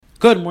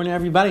Good morning,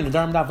 everybody.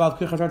 Nadarm Daf Vav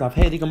Kichazar Daf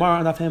Hey the Gemara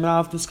and Daf Hey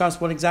Manav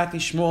discuss what exactly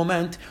Shmuel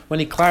meant when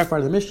he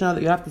clarified the Mishnah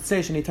that you have to say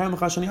Shani Time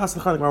Chashani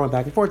Asachar. The Gemara went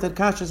back and forth. That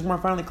Kashas Gemara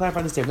finally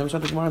clarified the statement. Then we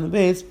started the Gemara on the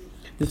base.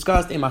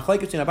 Discussed a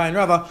machlekes in Abai and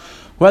Rava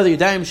whether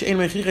Yudayim she'ein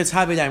mechiches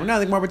have Yudayim. Now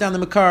the Gemara down the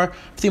Makar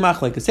the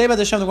machlekes. Say about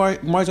the Shem, the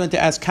Gemara is going to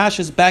ask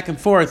Kashas back and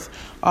forth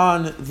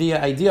on the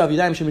idea of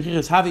Yudayim she'ein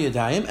mechiches have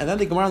Yudayim, and then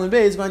the Gemara on the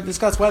base is going to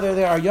discuss whether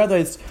there are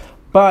Yadais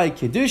by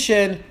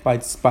Kedushin, by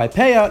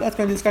Peah. That's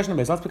going to be discussion on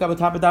base. Let's pick up the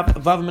top of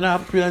Vav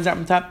Manav, 3 lines up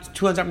from top,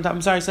 2 lines up from top.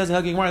 I'm sorry, it says the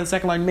Hilgi Gemara, the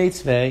second line,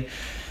 Meitzvei.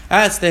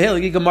 As the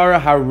Hilgi Gemara,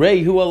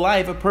 Harei hu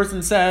alai. If a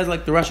person says,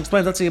 like the Rush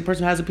explains, let's say a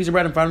person has a piece of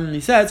bread in front of him and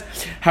he says,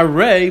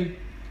 Harei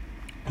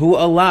hu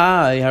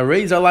alai,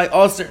 Harei is alai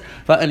osir.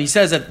 And he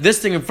says that this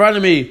thing in front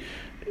of me,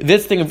 he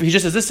just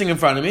says this thing in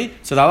front of me.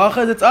 So the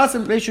halacha is it's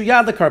awesome. They should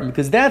yad the carbon,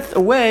 because that's a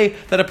way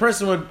that a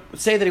person would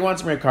say that he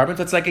wants to marry carbon.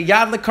 So it's like a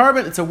yad the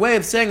carbon. It's a way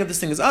of saying that this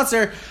thing is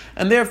aser,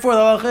 and therefore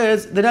the halacha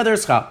is the nether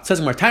is chal. It says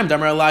more time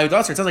damar alai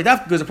aser. It sounds like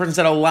that because a person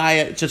said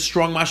alai, it's just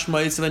strong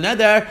mashmais of a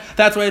nether.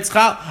 That's why it's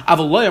chal.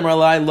 Avaloy amar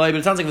alai loy.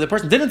 But it sounds like if the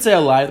person didn't say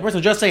alai, the person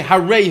would just say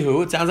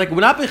harehu. It sounds like it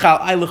would not be chal.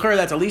 I lechur.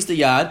 That's at least a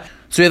yad.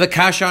 So we have a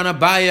kasha on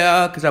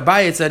Abaya, because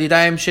Abaya said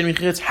Yadayim Shin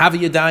Michitz have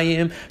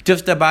Yadayim.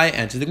 Just Abaya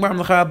answers the Gemara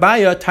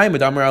Abaya time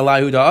with Amar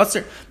Alai da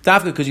Aser.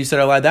 Dafka because you said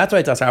Alai, that's why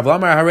it's Aser.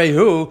 Avlamar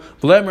Harehu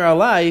Blemar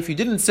Alai. If you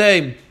didn't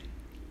say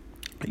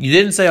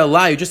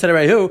Alai, you just said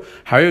Harehu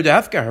Harehu da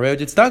Hefker Harehu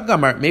did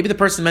Tzedakah. Maybe the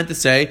person meant to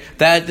say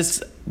that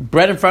this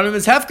bread in front of him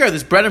is hefker.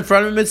 This bread in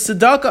front of him is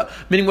tzedakah.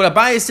 Meaning, what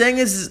Abai is saying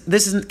is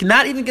this is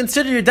not even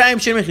considered Yudayim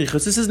Shein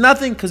Mechichos. This is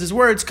nothing, because his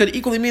words could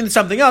equally mean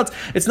something else.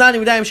 It's not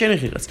Yudayim Shein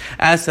Mechichos.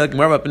 As the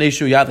Gemara about Bnei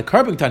Shu Yad the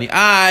carbon tani.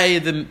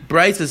 The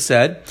Brisa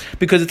said,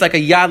 because it's like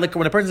a yad, like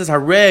when a person says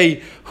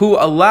Harei hu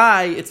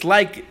alai, it's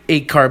like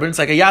a carbon. It's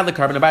like a yad the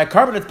carbon. And by a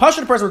carbon, it's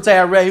pasha. The person would say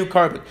Harei hu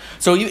carbon.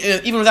 So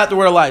even without the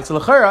word alai, so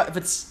l'chara, if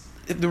it's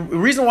the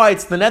reason why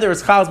it's the nether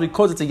is chal is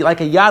because it's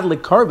like a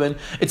yadlik carbon.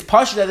 It's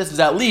pasha that this is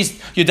at least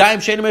Yudayim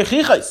Shein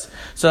Mechichos.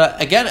 So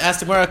again, ask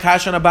the Gemara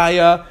Kashan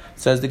Abaya,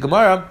 says the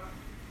Gemara,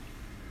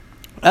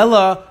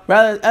 Ella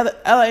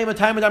ema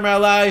time with Amar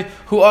alai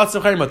who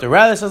also chayimot.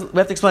 Rather, we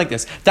have to explain like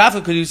this. Dafka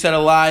because you said a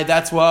lie,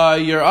 that's why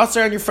you're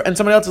aser and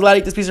someone else is allowed to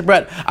eat this piece of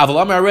bread.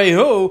 Aval Amar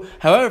harehu.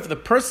 However, if the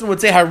person would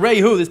say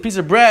harehu, this piece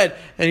of bread,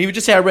 and he would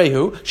just say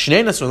harehu,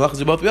 shnei nasun lachas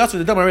you both be aser.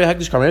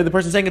 Maybe the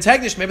person saying it's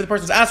hegdish. Maybe the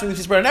person's asking this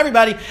piece of bread on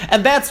everybody,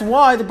 and that's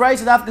why the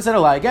Brisa Dafka said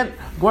a lie. Again,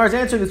 Gemara is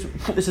answering this.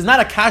 This is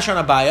not a kash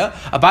on Abaya.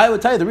 Abaya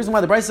would tell you the reason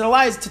why the Brisa said a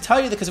lie is to tell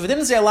you that because if it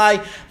didn't say a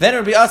lie, then it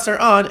would be aser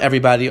on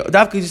everybody.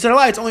 Dafka because you said a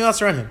lie, it's only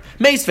aser on him.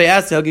 Let's say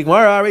a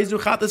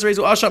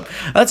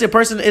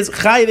person is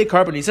chayiv a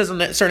carbon. He says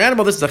on a certain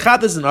animal, this is a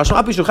chat, this is an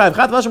asham.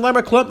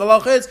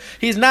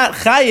 He's not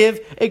chayiv.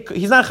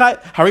 He's not chayiv.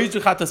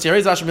 Let's say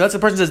the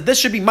person says, this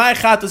should be my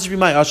chat, this should be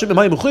my asham.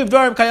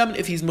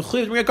 If he's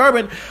mechuyev to bring a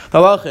carbon, the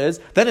halacha is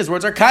then his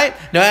words are kayim.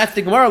 Now ask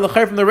the Gemara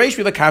from the reish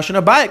we have a kash and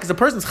a bayit because the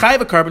person's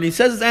chayiv a carbon. He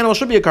says his animal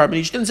should be a carbon.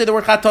 He didn't say the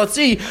word chat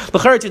tatzi.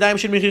 L'chayr yudayim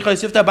shin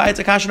mechichos. If that bayit's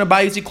a kash and a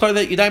bayit, you clear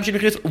that yudayim shin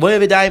mechichos. What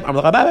if yudayim?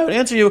 I would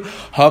answer you.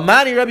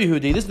 Hamani Rabbi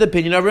Yehudi. This is the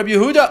opinion of Rabbi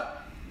Yehuda.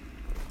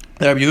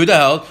 Rabbi Yehuda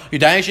held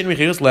Yudayim Shein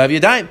Mechichos lev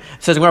Yudayim.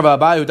 Says the Gemara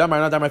Abai Yehuda Mar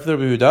not Rabbi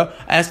Yehuda.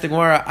 Asked the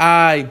Gemara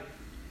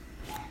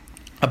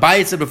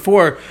Abai said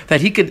before that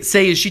he could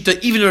say his shita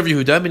even in Rabbi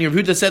Yehuda. I mean,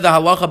 Rabbi Yehuda said the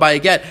halacha by a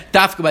get,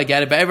 dafka by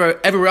get, but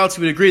everywhere else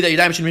he would agree that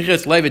Yudayim Shein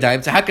Mechichos lev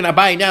Yudayim. So how can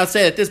Abai now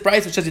say that this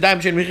price which says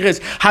Yudayim Shein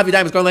Mechichos have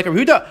Yudayim is going like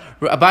Rabbi Yehuda?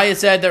 Abai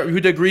said that Rabbi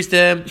Yehuda agrees to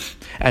him.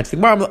 And the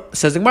Gemara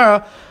says the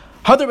Gemara.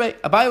 Hadarbe,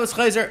 Abai was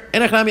chayzer.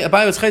 Enechnami,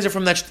 Abai was chayzer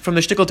from the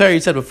shtickle Torah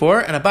you said before,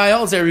 and Abai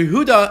holds that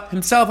Yehuda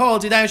himself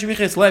holds Yudayim Shein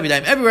Mechichos lev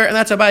Yudayim everywhere, and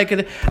that's how Abai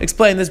could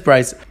explain this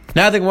price.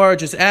 Now the Gemara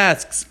just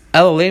asks,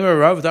 El Lemer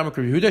Rav Damak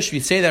Yehuda. Should we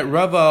say that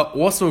Rava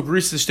also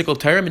agrees to the shtickle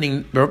Torah,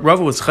 meaning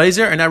Rava was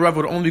chayzer, and now Rava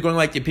would only be going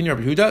like the opinion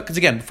of Yehuda? Because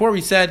again, before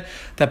we said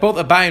that both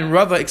Abai and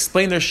Rava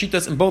explained their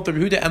shitas in both the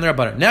Yehuda and the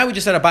Rabbanan. Now we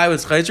just said Abai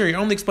was chayzer. He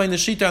only explained the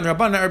shita and the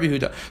Rabbanan, not Rabbi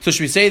Yehuda. So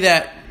should we say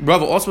that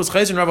Rava also was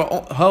chayzer and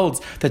Rava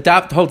holds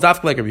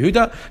dafka like Rabbi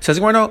Yehuda? Says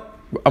the Gemara, no.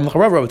 I'm the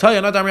Rav tell you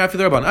not damn after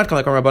the Rabban. Not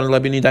like Rabban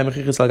labini dai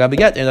mechichas like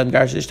abiget and then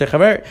garsh ishte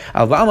chaver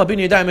al va'am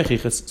labini dai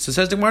mechichas. So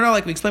says the Gemara,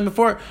 like we explained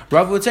before,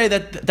 Rav would say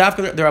that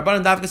dafka the Rabban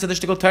and dafka said the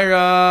shtickle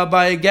Torah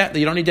by a get that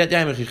you don't need that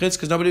dai mechichas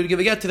because nobody would give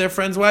a get to their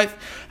friend's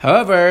wife.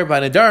 However, by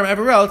Nadarim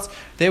everywhere else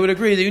they would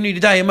agree that you need to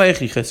dai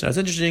mechichas. Now it's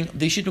interesting.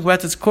 The Shit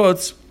Mukbatis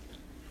quotes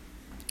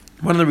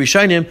one of the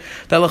Rishonim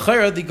that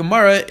l'chayra the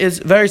Gemara is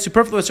very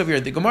superfluous over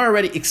here. The Gemara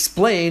already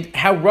explained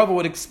how Rava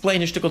would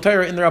explain his shtickle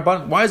Torah in the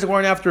Rabban. Why is the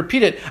Gemara have to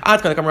repeat it?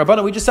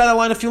 We just said that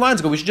line a few lines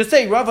ago. We should just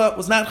say Rava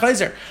was not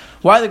chayzer.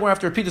 Why they have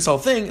to repeat this whole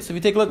thing? So if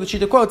you take a look at the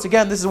Shita quotes,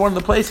 again, this is one of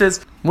the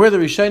places where the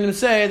Rishonim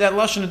say that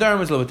Lashon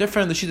Nadarim is a little bit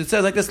different. The Shita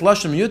says like this,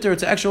 Lashon Yuter,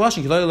 it's an extra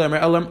Lashon.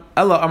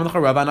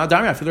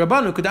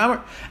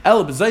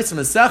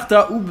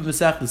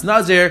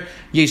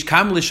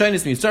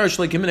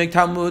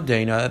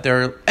 That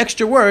there are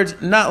extra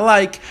words, not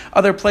like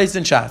other places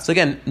in Shas. So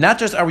again, not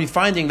just are we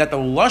finding that the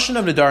Lashon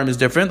of Nadarim is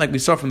different, like we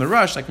saw from the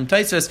Rush, like from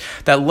Taisus,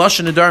 that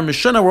Lashon Nadarim is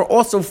Shana, we're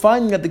also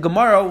finding that the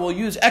Gemara will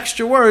use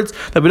extra words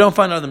that we don't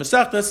find out of the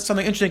Masechtas.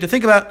 Something interesting to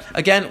think about.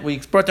 Again, we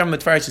brought down the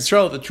Tfaris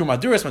Yisrael, the true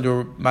Maduras,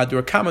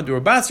 Madura Kama, Madura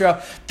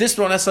Basra. This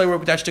won't necessarily work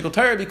with that Shtickle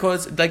Torah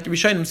because, like the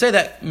Rishonim say,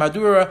 that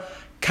Madura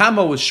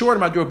Kama was short,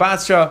 Madura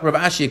Basra, Rav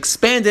Ashi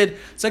expanded.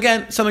 So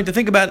again, something to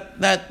think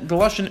about, that the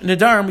Lashon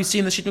Nadarim we see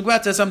in the Shit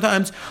Mugvatza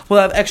sometimes will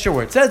have extra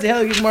words. Says the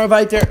Hell Gemara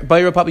Vayter,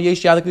 Bayra Papa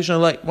Yesh Yadik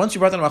Lishon Light. Once you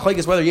brought down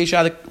Machlekes whether Yesh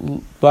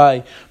Yadik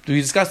by, we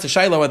discussed the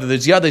Shaila whether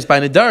there's Yadis by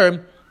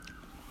Nadarim.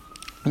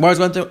 Gemara is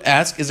going to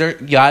ask, is there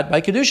Yad by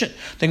Kedushin?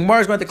 The Gemara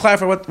is going to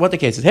clarify what the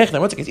case is.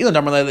 What's the case?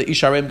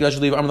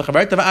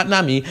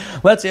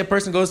 Let's say a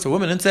person goes to a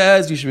woman and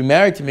says, you should be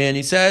married to me, and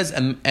he says,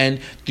 and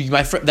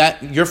that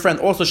your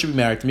friend also should be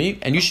married to me,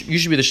 and you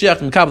should be the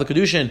Shiach and Kabbalah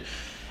Kedushin,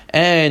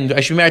 and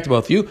I should be married to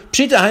both of you.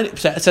 Pshita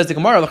says the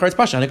Gemara, Lachar it's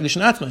Pasha,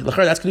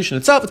 Lachar that's Kedushin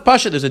itself, it's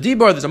Pasha, there's a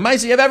Dibor, there's a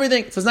Maisi, you have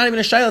everything. So it's not even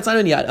a Shayla, it's not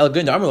even Yad.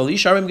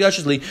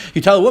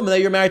 You tell a woman that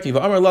you're married to me,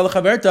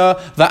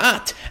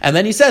 Va'at, and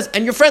then he says,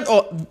 and your friend,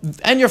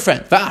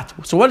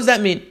 Va'at. So what does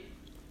that mean?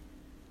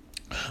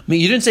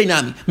 You didn't say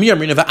Nami. Did you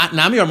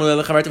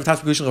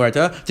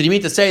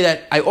mean to say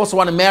that I also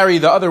want to marry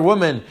the other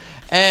woman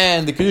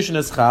and the Kedushin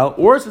is Chal?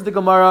 Or says the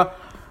Gemara,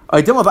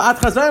 says the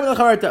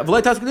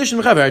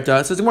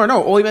Gemara,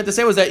 no, all he meant to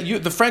say was that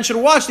the friend should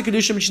watch the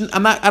Kedushin,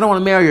 I don't want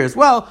to marry her as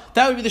well.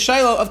 That would be the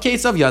Shaila of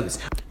case of Yadis.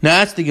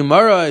 Now ask the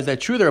Gemara, is that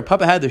true that her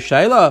Papa had the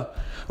Shaila?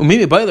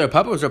 Maybe by their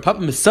Papa was their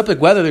Papa misupik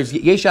whether there's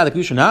Yesha the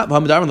Kedushin or not.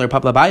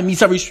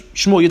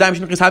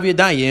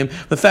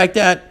 The fact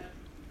that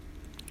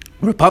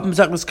Papa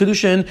Mizaklas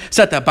Kedushin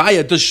said that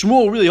Baya, does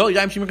Shmuel really hold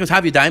Yadayim Shemikras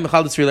have Yadayim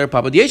Mechal Tzriler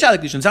Papa? The Yesha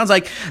Kedushin sounds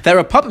like that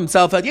Rav Papa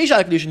himself had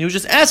Yesha Kedushin. He was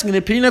just asking the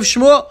opinion of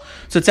Shmuel.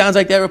 So it sounds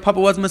like that Rav Papa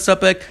was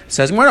Misupik.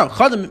 Says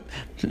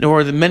no,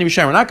 or the many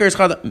Rishayim Ranakers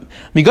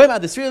Migoyim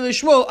Ad Tzriler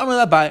Shmuel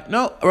Amar Labai.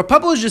 No, Rav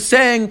Papa was just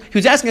saying he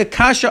was asking a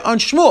kasha on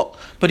Shmuel,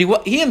 but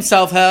he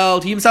himself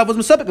was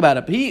Misupik about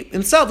it. But he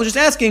himself was just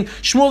asking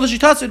Shmuel the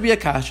Shitatz would be a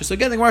kasha. So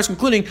again, the Gemara is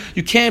concluding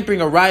you can't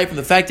bring a riot from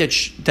the fact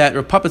that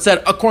Rav Papa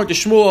said according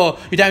to Shmuel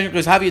Yadayim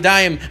Shemikras have Yadayim,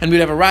 and we'd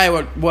have a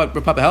raya what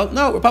Rav Papa held.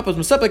 No, Rav Papa was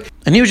Musapik,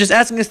 and he was just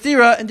asking a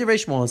stira and Divrei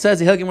Shmuel. It says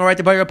the Hilgim right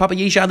to buy Rav Papa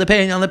Yisha the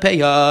pay and on the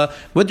pay.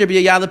 Would there be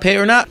a yad pay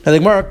or not? Now the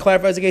Gemara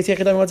clarifies the case.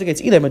 What's the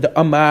case? Either the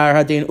Amar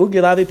Hadein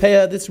Ugilavi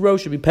pay. This row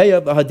should be pay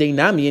of Hadein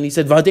Nami, and he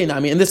said Hadein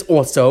Nami, and this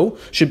also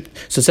should.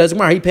 So says the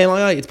Gemara, he pay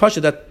my. It's pasha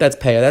that's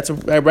pay. That's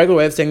a regular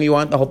way of saying you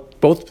want the whole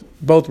both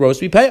rows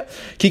to be pay.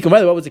 Kikum,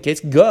 what was the case?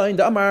 Going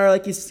the Amar,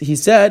 like he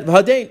said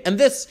Hadein and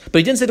this, but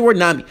he didn't say the word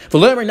Nami.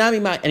 Nami,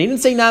 and he didn't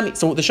say Nami.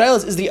 So the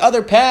shayla is the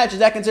other patch. Is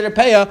that considered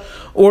paya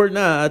or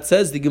not?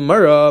 Says the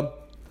Gemara.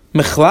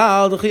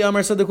 Mechlal d'chi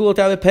Amar sadakul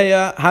have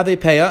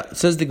paya.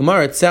 Says the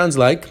Gemara. It sounds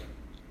like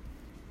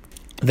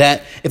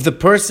that if the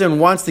person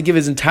wants to give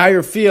his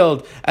entire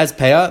field as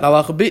paya, the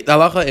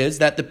halacha is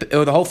that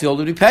the whole field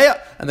would be paya.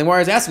 And the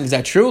Gemara is asking, is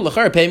that true?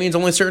 Lachar pay means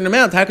only a certain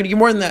amount. How could you give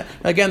more than that?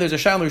 Again, there's a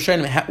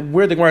shayla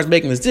where the Gemara is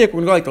making this dik.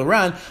 We're going to go like the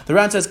Ran. The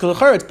Ran says,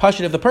 Lachar, it's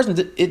pashut if the person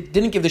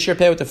didn't give the shir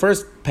pay with the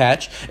first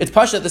patch. It's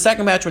pashut at the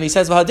second patch when he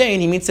says v'hadein,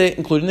 he means to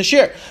include in the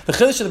shir. The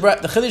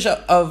chiddush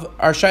of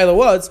our shayla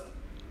was,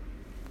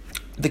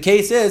 the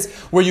case is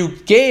where you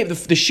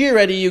gave the shear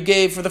ready you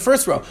gave for the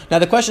first row. Now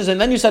the question is,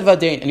 and then you said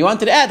vadain, and you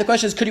wanted to add. The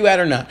question is, could you add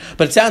or not?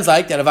 But it sounds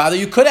like that avada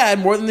you could add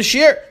more than the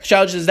shear.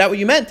 Challenge is that what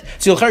you meant?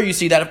 So you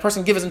see that a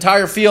person give his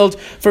entire field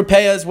for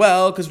pay as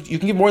well because you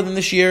can give more than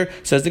the shear.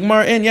 Says the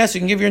Gemara, and yes,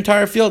 you can give your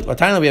entire field. But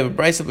finally, we have a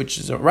brisa which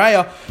is a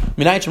raya.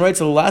 Minayim writes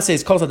the last say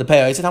is calls out the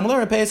pay. He said,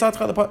 "Hamalor pay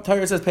satcha." The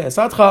Torah says pay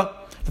satcha.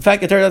 The fact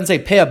that the Torah doesn't say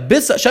pay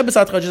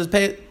shebisatcha, just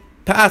pay.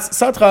 Pass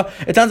satcha,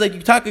 it sounds like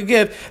you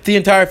give the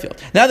entire field.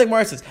 Now the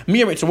Gemara says,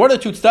 so what are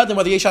the two tzadim,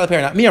 whether yeshal pay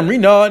or not? Miyam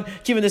rinon,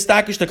 given the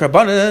stakish the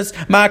karbanas,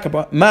 ma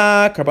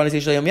karbanas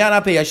yeshal yam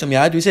yad, pay yeshal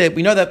yad.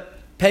 We know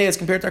that pay is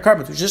compared to our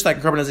carbon, which is just like a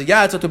carbon as a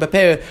yad, so to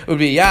pay would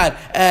be a yad,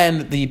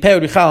 and the pay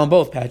would be chal on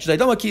both patches. I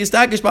don't want ki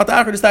stakish, but the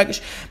stakish.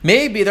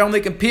 Maybe they're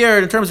only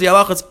compared in terms of the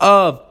halachas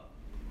of.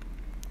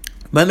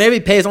 But maybe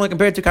pay is only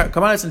compared to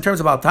Kamanis in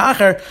terms of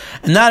Al-Ta'achar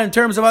and not in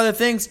terms of other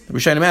things. The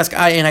Rishonim ask,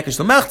 Ayin Hakish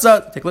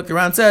L'Mechza. Take a look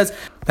around, says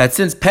that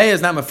since pay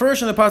is not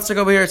Mefurish in the Pasuk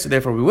over here, so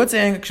therefore we would say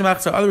Ayin Hakish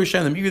L'Mechza. Other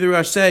Rishonim, the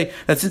Rush say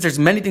that since there's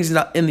many things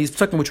in these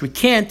Psukim which we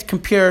can't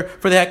compare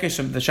for the Hakish,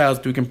 the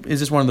Shailah, is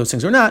this one of those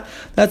things or not?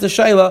 That's the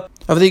Shailah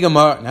of the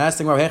Gemara. Now,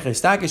 asking about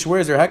Hakish, where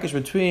is there Hakish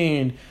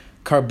between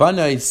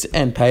Karbanis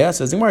and Paya?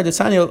 Says the Gemara,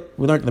 Daniel,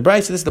 we learned in the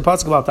Brayso. This is the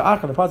pasuk about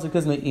Ta'achar. The pasuk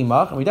is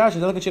Imach, and we dash it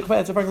like a Chichapeh.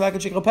 It's referring to like a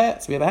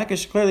Chichapeh. So we have a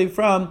Hakish clearly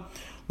from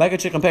like a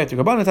Chichapeh to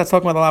Karbanis. That's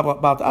talking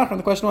about Ta'achar. And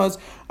the question was,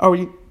 are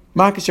we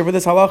makasher for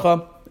this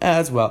halacha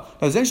as well.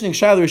 Now, there's an interesting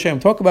shayla the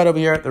Rishonim talk about over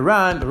here. The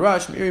Ran, the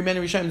Rush, many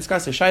Rishonim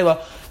discuss the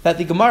shayla that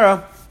the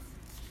Gemara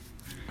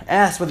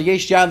asked whether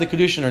yesh yad the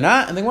kedushin or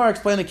not, and the Gemara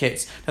explained the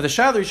case. Now the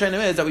shayla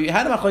Rishonim is that we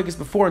had a machlokes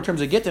before in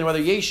terms of gittin whether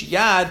yesh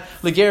yad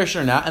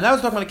legerushin or not, and that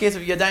was talking about a case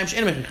of yadayim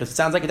she'en mechichas. It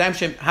sounds like yadayim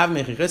she'en have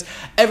mechichas.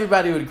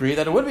 Everybody would agree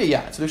that it would be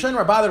yad. So the Rishonim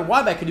are bothered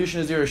why by kedushin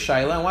is there a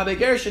shayla and why by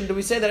gerushin do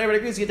we say that everybody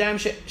agrees yadayim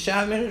she'en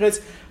have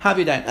mechichas have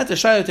yadayim. That's a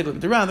shayla. Take a look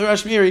at the Ran, the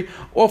Rosh Miri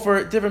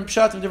offer different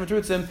pshatim, different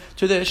roots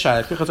to the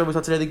shayla.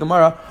 Today the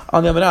Gemara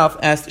on the Amanaf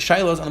asked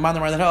shaylos on the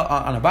bottom right of the hell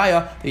on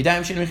Abaya the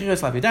yadayim she'en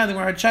mechichas have yadayim. The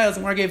Gemara had shaylos, the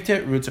Gemara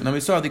gave roots. And then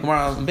we saw the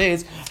Gemara on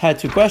Beis had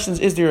two questions.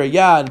 Is there a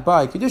yad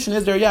by kedushin?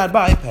 Is there a yad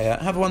by payah?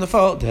 Have a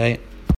wonderful day.